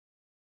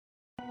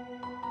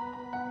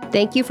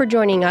Thank you for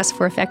joining us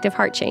for Effective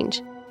Heart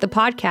Change, the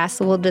podcast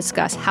that will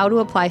discuss how to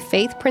apply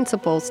faith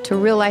principles to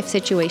real-life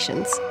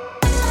situations.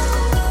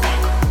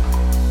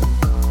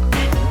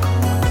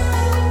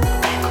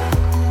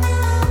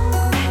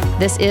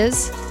 This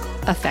is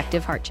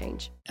Effective Heart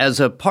Change. As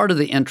a part of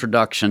the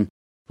introduction,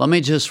 let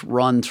me just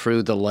run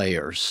through the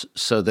layers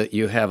so that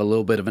you have a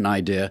little bit of an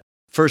idea.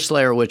 First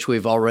layer, which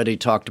we've already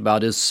talked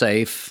about, is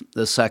safe.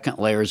 The second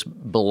layer is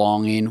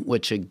belonging,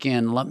 which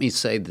again, let me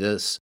say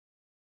this.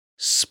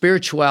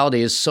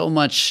 Spirituality is so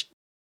much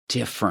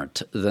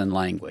different than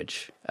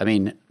language. I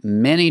mean,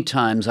 many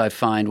times I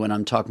find when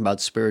I'm talking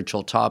about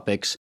spiritual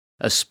topics,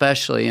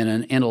 especially in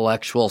an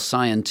intellectual,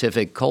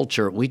 scientific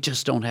culture, we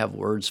just don't have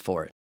words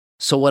for it.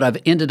 So what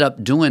I've ended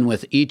up doing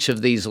with each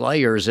of these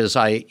layers is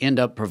I end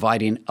up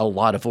providing a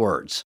lot of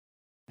words,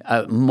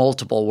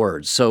 multiple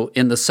words. So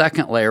in the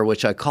second layer,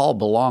 which I call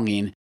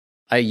belonging,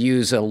 I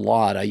use a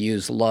lot. I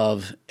use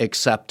love,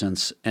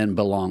 acceptance, and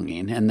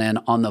belonging. And then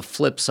on the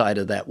flip side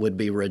of that would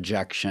be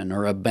rejection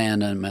or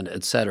abandonment,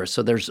 etc.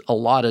 So there's a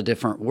lot of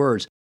different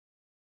words,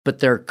 but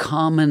they're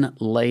common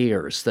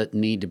layers that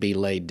need to be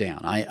laid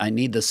down. I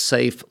need the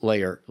safe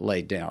layer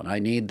laid down. I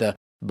need the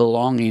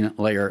belonging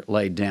layer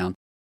laid down.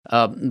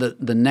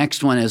 The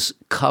next one is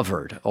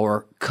covered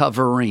or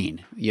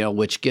covering,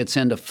 which gets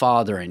into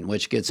fathering,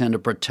 which gets into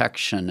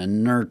protection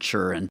and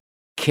nurture and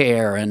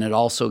care, and it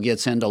also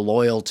gets into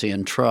loyalty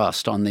and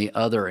trust on the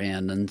other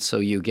end. And so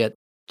you get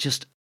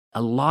just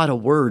a lot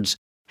of words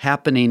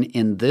happening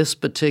in this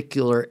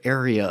particular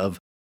area of,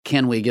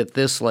 can we get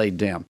this laid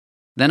down?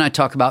 Then I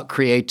talk about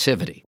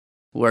creativity,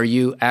 where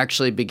you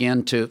actually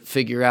begin to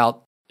figure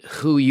out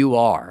who you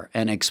are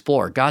and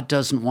explore. God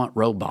doesn't want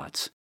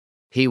robots.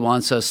 He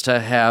wants us to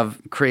have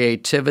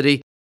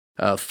creativity,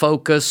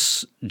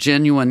 focus,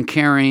 genuine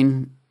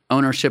caring,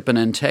 ownership and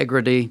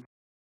integrity,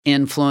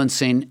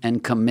 influencing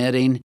and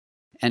committing.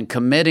 And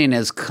committing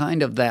is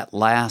kind of that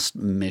last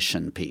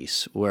mission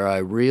piece where I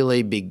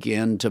really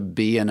begin to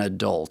be an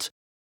adult.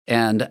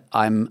 And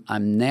I'm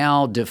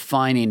now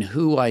defining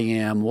who I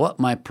am, what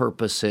my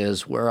purpose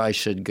is, where I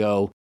should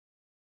go.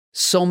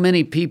 So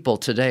many people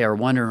today are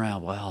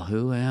wondering, well,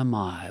 who am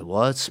I?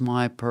 What's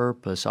my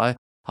purpose?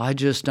 I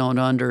just don't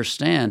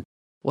understand.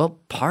 Well,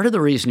 part of the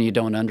reason you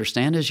don't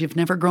understand is you've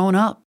never grown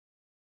up.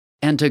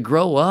 And to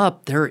grow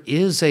up, there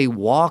is a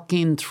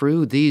walking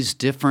through these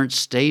different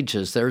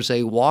stages. There's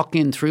a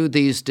walking through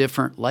these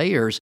different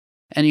layers.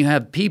 And you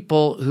have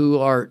people who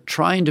are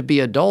trying to be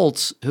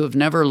adults who have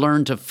never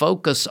learned to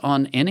focus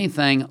on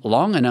anything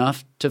long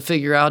enough to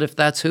figure out if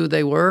that's who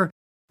they were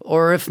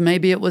or if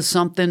maybe it was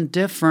something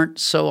different.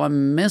 So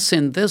I'm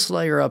missing this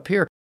layer up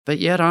here, but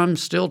yet I'm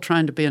still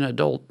trying to be an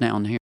adult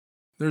down here.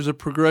 There's a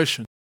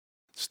progression,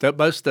 step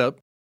by step.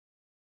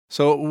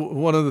 So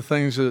one of the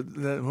things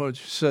that what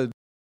you said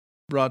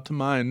brought to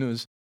mind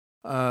was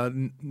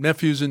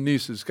nephews and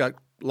nieces, got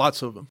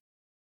lots of them,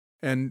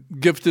 and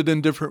gifted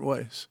in different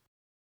ways.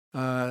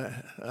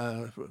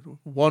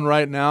 One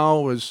right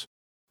now was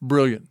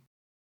brilliant.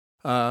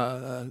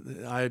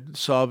 I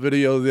saw a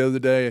video the other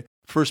day,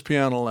 first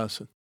piano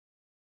lesson.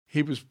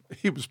 He was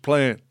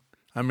playing.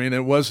 I mean,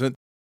 it wasn't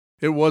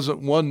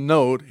one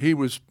note. He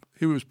was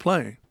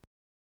playing.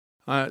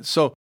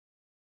 So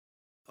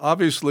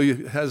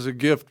obviously has a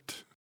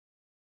gift.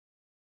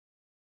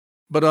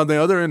 But on the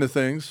other end of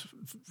things,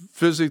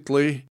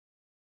 physically,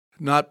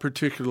 not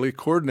particularly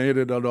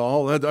coordinated at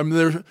all. I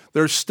mean,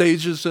 there's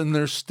stages and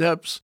there's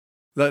steps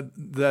that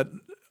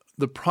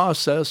the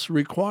process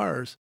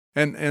requires,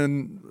 and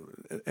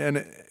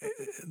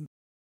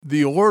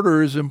the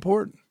order is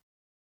important.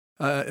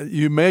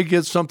 You may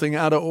get something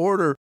out of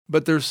order,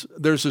 but there's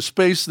a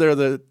space there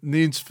that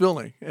needs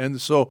filling,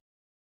 and so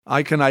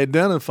I can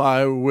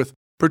identify with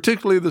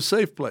particularly the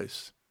safe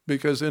place,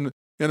 because in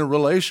a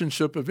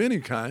relationship of any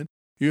kind,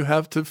 you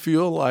have to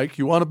feel like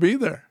you want to be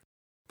there,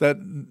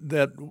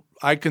 that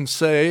I can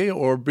say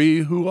or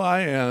be who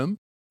I am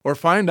or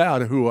find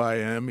out who I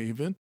am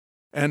even,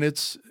 and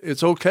it's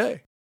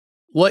okay.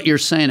 What you're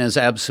saying is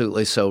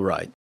absolutely so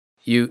right.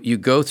 You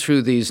go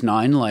through these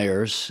 9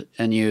 layers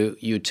and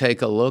you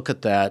take a look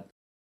at that.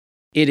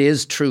 It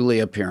is truly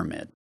a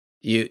pyramid.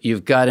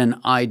 You've got an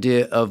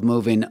idea of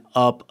moving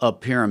up a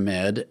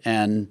pyramid,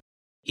 and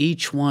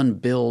each one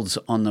builds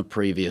on the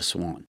previous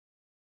one.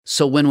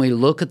 So when we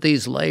look at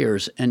these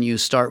layers and you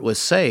start with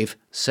safe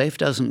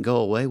doesn't go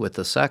away with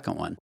the second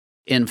one.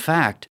 In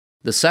fact,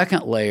 the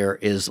second layer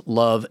is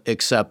love,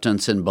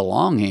 acceptance, and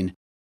belonging.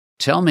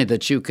 Tell me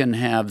that you can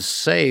have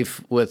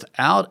safe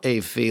without a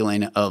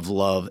feeling of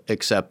love,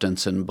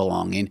 acceptance, and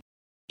belonging.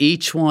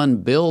 Each one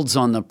builds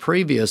on the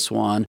previous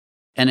one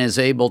and is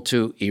able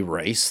to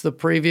erase the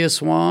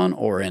previous one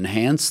or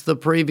enhance the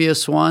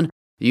previous one.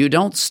 You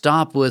don't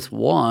stop with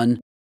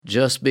one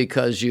just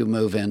because you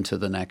move into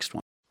the next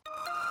one.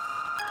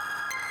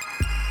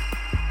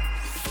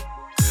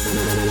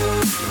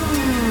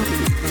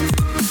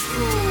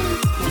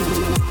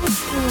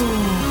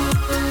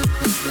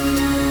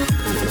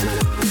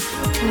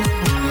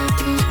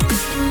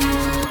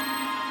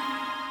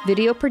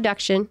 Video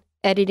production,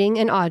 editing,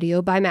 and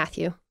audio by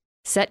Matthew.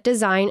 Set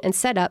design and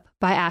setup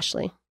by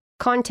Ashley.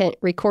 Content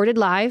recorded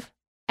live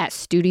at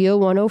Studio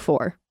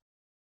 104.